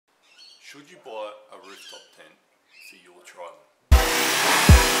Should you buy a rooftop tent for your Triton?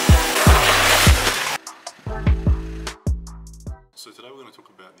 So today we're going to talk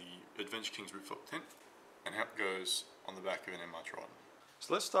about the Adventure King's rooftop tent and how it goes on the back of an MR Triton.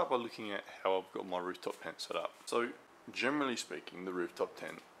 So let's start by looking at how I've got my rooftop tent set up. So generally speaking, the rooftop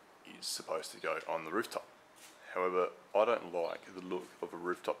tent is supposed to go on the rooftop. However, I don't like the look of a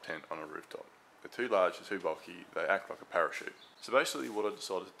rooftop tent on a rooftop. They're too large, they're too bulky, they act like a parachute. So basically what I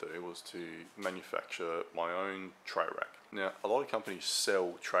decided to do was to manufacture my own tray rack. Now, a lot of companies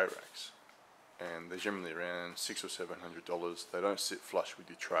sell tray racks and they're generally around $600 or $700. They don't sit flush with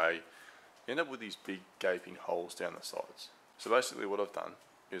your tray. You end up with these big gaping holes down the sides. So basically what I've done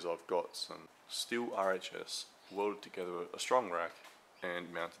is I've got some steel RHS, welded together a strong rack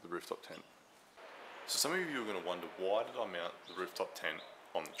and mounted the rooftop tent. So some of you are going to wonder, why did I mount the rooftop tent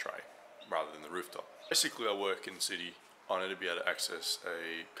on the tray rather than the rooftop? Basically I work in the city. I need to be able to access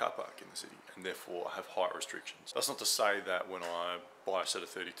a car park in the city and therefore I have height restrictions. That's not to say that when I buy a set of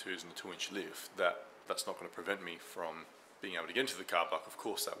 32s and a 2-inch lift that's not going to prevent me from being able to get into the car park. Of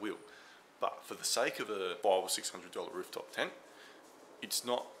course that will. But for the sake of a $500 or $600 rooftop tent, it's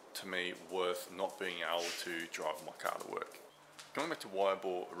not to me worth not being able to drive my car to work. Going back to why I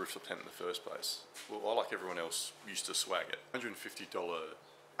bought a rooftop tent in the first place, well, I, like everyone else, used to swag it. $150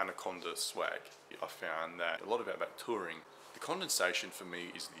 Anaconda swag. I found that a lot about touring, the condensation for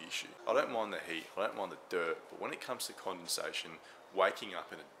me is the issue. I don't mind the heat, I don't mind the dirt, but when it comes to condensation, waking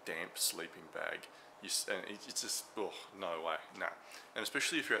up in a damp sleeping bag, it's just, oh, no way, nah. And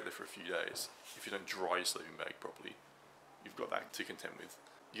especially if you're out there for a few days, if you don't dry your sleeping bag properly, you've got that to contend with.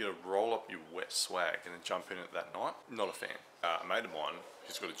 You're gonna roll up your wet swag and then jump in it that night? Not a fan. A mate of mine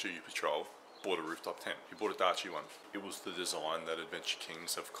who's got a GU Patrol bought a rooftop tent. He bought a Darchi one. It was the design that Adventure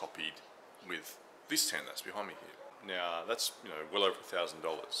Kings have copied with this tent that's behind me here. Now that's, well over $1,000.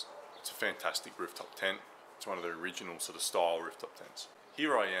 It's a fantastic rooftop tent. It's one of the original sort of style rooftop tents.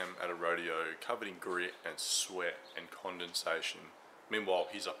 Here I am at a rodeo covered in grit and sweat and condensation. Meanwhile,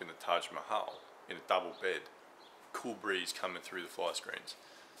 he's up in the Taj Mahal in a double bed. Cool breeze coming through the fly screens.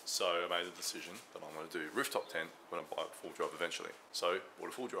 So I made the decision that I'm going to do rooftop tent when I buy a full drive eventually. So bought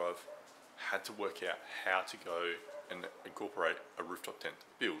a full drive, had to work out how to go and incorporate a rooftop tent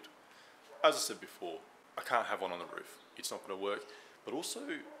build. As I said before, I can't have one on the roof. It's not going to work. But also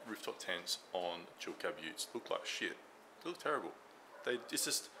rooftop tents on dual cab utes look like shit. They look terrible. It's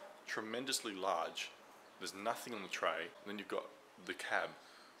just tremendously large. There's nothing on the tray. And then you've got the cab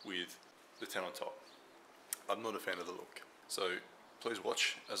with the tent on top. I'm not a fan of the look. So please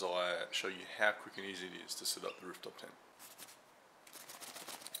watch as I show you how quick and easy it is to set up the rooftop tent.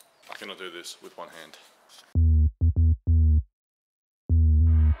 I cannot do this with one hand.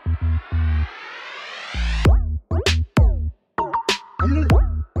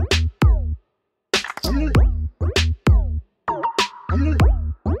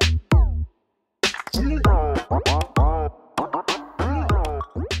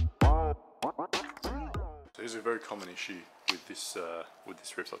 This is a very common issue with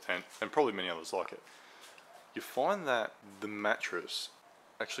this rooftop tent, and probably many others like it. You find that the mattress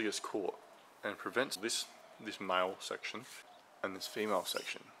actually gets caught and prevents this male section and this female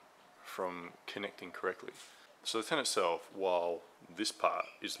section from connecting correctly. So the tent itself, while this part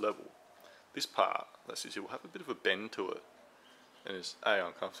is level, this part that sits here will have a bit of a bend to it and is A,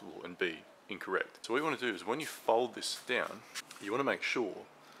 uncomfortable, and B, incorrect. So what you want to do is when you fold this down, you want to make sure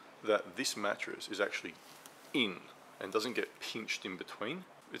that this mattress is actually in and doesn't get pinched in between.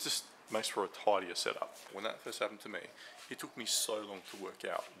 It just makes for a tidier setup. When that first happened to me, it took me so long to work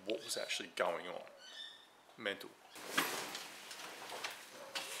out what was actually going on. Mental.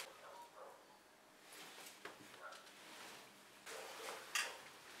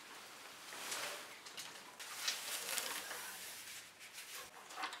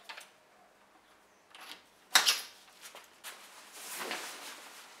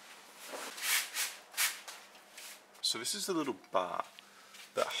 So this is the little bar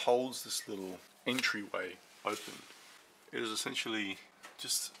that holds this little entryway open. It is essentially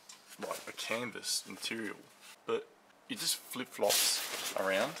just like a canvas material, but it just flip-flops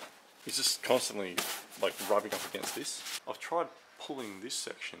around. It's just constantly like rubbing up against this. I've tried pulling this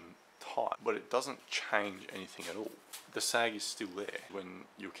section tight, but it doesn't change anything at all. The sag is still there. When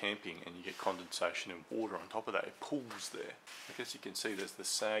you're camping and you get condensation and water on top of that, it pulls there. I guess you can see there's the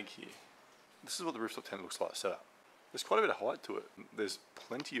sag here. This is what the rooftop tent looks like set up. There's quite a bit of height to it. There's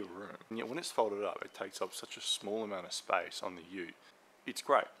plenty of room. And yet when it's folded up, it takes up such a small amount of space on the ute. It's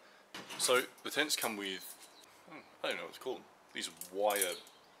great. So the tents come with, I don't know what it's called, these wire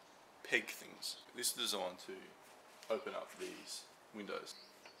peg things. This is designed to open up these windows.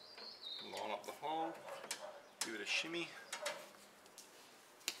 Line up the hole, give it a shimmy.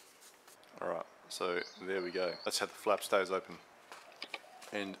 Alright, so there we go. That's how the flap stays open.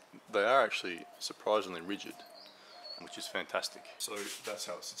 And they are actually surprisingly rigid, which is fantastic. So that's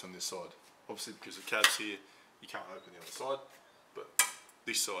how it sits on this side. Obviously because the cab's here, you can't open the other side, but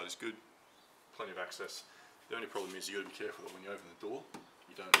this side is good, plenty of access. The only problem is you've got to be careful that when you open the door,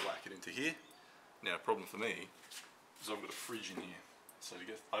 you don't whack it into here. Now, a problem for me is I've got a fridge in here, so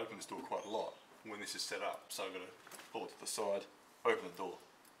I open this door quite a lot when this is set up. So I've got to pull it to the side, open the door.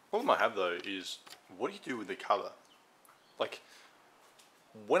 Problem I have though is, what do you do with the cover? Like,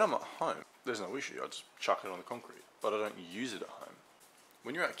 when I'm at home, there's no issue. I just chuck it on the concrete, but I don't use it at home.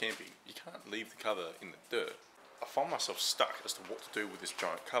 When you're out camping, you can't leave the cover in the dirt. I find myself stuck as to what to do with this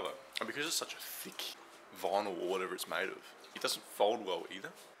giant cover, and because it's such a thick vinyl or whatever it's made of, it doesn't fold well either.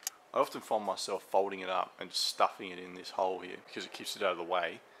 I often find myself folding it up and just stuffing it in this hole here because it keeps it out of the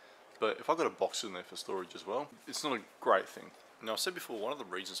way. But if I've got a box in there for storage as well, it's not a great thing. Now, I said before, one of the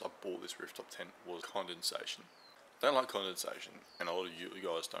reasons I bought this rooftop tent was condensation. I don't like condensation, and a lot of you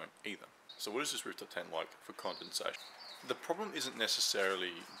guys don't either. So what is this rooftop tent like for condensation? The problem isn't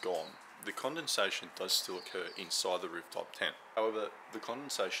necessarily gone. The condensation does still occur inside the rooftop tent. However, the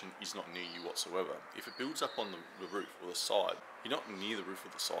condensation is not near you whatsoever. If it builds up on the roof or the side, you're not near the roof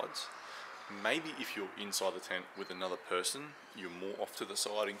or the sides. Maybe if you're inside the tent with another person, you're more off to the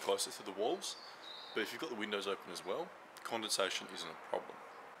side and closer to the walls. But if you've got the windows open as well, condensation isn't a problem.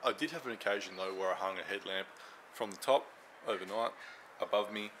 I did have an occasion though where I hung a headlamp from the top overnight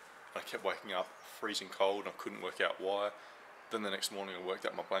above me. I kept waking up freezing cold and I couldn't work out why. Then the next morning I worked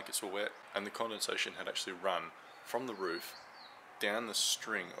out my blankets were wet and the condensation had actually run from the roof down the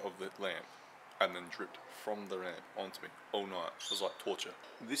string of the lamp and then dripped from the lamp onto me all night. It was like torture.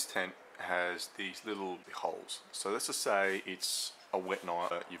 This tent has these little holes. So let's just say it's a wet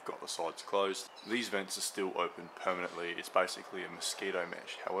night, you've got the sides closed. These vents are still open permanently. It's basically a mosquito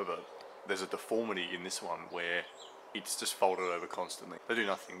mesh. However, there's a deformity in this one where it's just folded over constantly. They do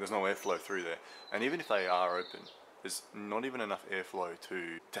nothing, there's no airflow through there. And even if they are open, there's not even enough airflow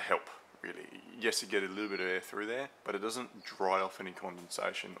to help, really. Yes, you get a little bit of air through there, but it doesn't dry off any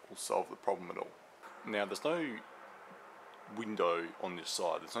condensation or solve the problem at all. Now, there's no window on this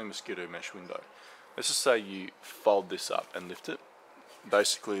side, there's no mosquito mesh window. Let's just say you fold this up and lift it.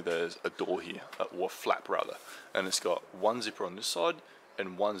 Basically, there's a door here, or a flap rather, and it's got one zipper on this side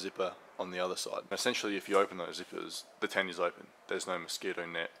and one zipper on the other side. And essentially, if you open those zippers, the tent is open. There's no mosquito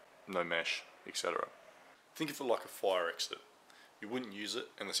net, no mesh, etc. Think of it like a fire exit. You wouldn't use it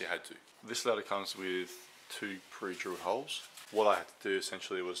unless you had to. This ladder comes with 2 pre-drilled holes. What I had to do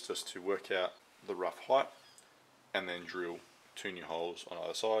essentially was just to work out the rough height and then drill 2 new holes on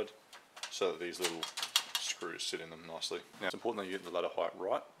either side so that these little screws sit in them nicely. Now, it's important that you get the ladder height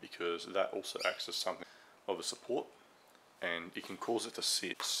right because that also acts as something of a support and it can cause it to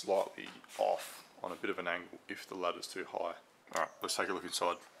sit slightly off on a bit of an angle if the ladder's too high. Alright, let's take a look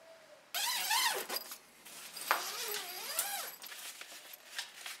inside.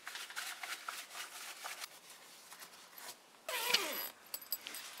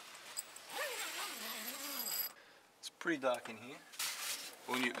 It's pretty dark in here.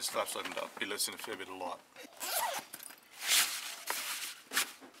 When you get the flaps opened up, it lets in a fair bit of light.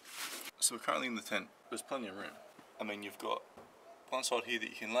 So we're currently in the tent. There's plenty of room. I mean, you've got one side here that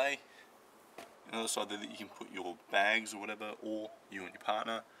you can lay, another side there that you can put your bags or whatever, or you and your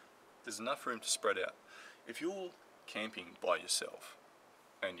partner. There's enough room to spread out. If you're camping by yourself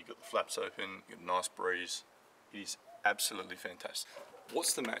and you've got the flaps open, you've got a nice breeze, it is absolutely fantastic.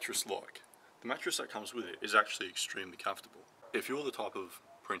 What's the mattress like? The mattress that comes with it is actually extremely comfortable. If you're the type of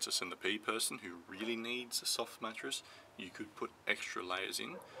Princess and the Pea person who really needs a soft mattress, you could put extra layers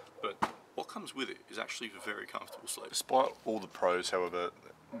in, but what comes with it is actually a very comfortable sleep. Despite all the pros, however,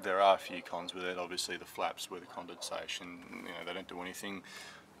 there are a few cons with it. Obviously the flaps where the condensation, they don't do anything.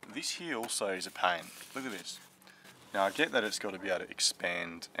 This here also is a pain. Look at this. Now I get that it's got to be able to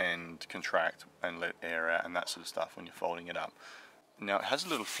expand and contract and let air out and that sort of stuff when you're folding it up. Now it has a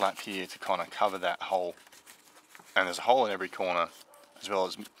little flap here to kind of cover that hole, and there's a hole in every corner as well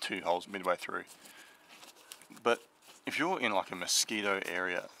as 2 holes midway through. But if you're in like a mosquito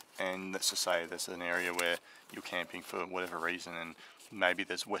area, and let's just say there's an area where you're camping for whatever reason and maybe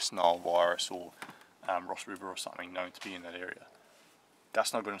there's West Nile virus or Ross River or something known to be in that area,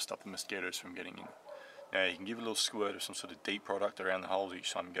 that's not going to stop the mosquitoes from getting in. Now you can give a little squirt of some sort of DEET product around the holes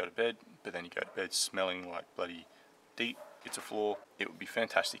each time you go to bed, but then you go to bed smelling like bloody DEET. It's a flaw. It would be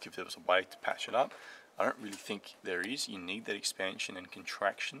fantastic if there was a way to patch it up. I don't really think there is. You need that expansion and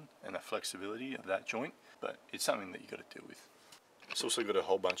contraction and the flexibility of that joint, but it's something that you got to deal with. It's also got a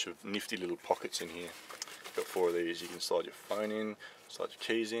whole bunch of nifty little pockets in here. Got 4 of these. You can slide your phone in, slide your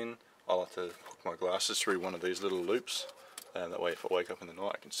keys in. I like to hook my glasses through one of these little loops, and that way if I wake up in the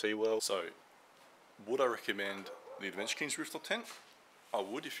night I can see well. So would I recommend the Adventure Kings rooftop tent? I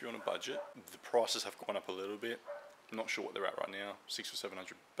would if you're on a budget. The prices have gone up a little bit. I'm not sure what they're at right now, $600 or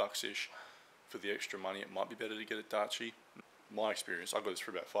 $700 ish. For the extra money it might be better to get a Darchi. My experience, I got this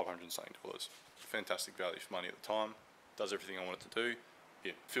for about $500 and something. Fantastic value for money at the time. Does everything I want it to do.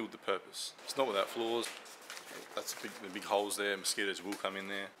 It filled the purpose. It's not without flaws. That's the big holes there. Mosquitoes will come in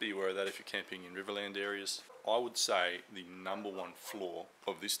there. Be aware of that if you're camping in riverland areas. I would say the #1 flaw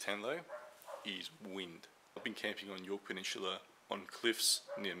of this tent though is wind. I've been camping on York Peninsula on cliffs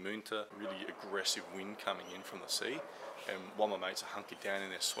near Moonta. Really aggressive wind coming in from the sea. And while my mates are hunkered down in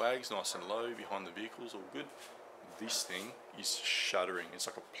their swags, nice and low behind the vehicles, all good. This thing is shuddering. It's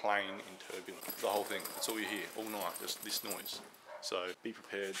like a plane in turbulence. The whole thing. That's all you hear all night. Just this noise. So be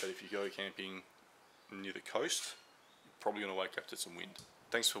prepared that if you go camping near the coast, you're probably going to wake up to some wind.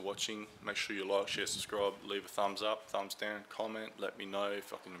 Thanks for watching. Make sure you like, share, subscribe, leave a thumbs up, thumbs down, comment. Let me know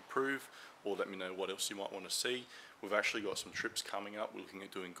if I can improve, or let me know what else you might want to see. We've actually got some trips coming up. We're looking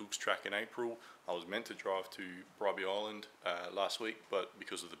at doing Goog's Track in April. I was meant to drive to Bribie Island last week, but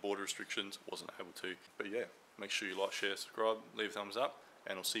because of the border restrictions, wasn't able to. But yeah, make sure you like, share, subscribe, leave a thumbs up,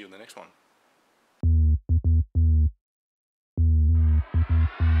 and I'll see you in the next one.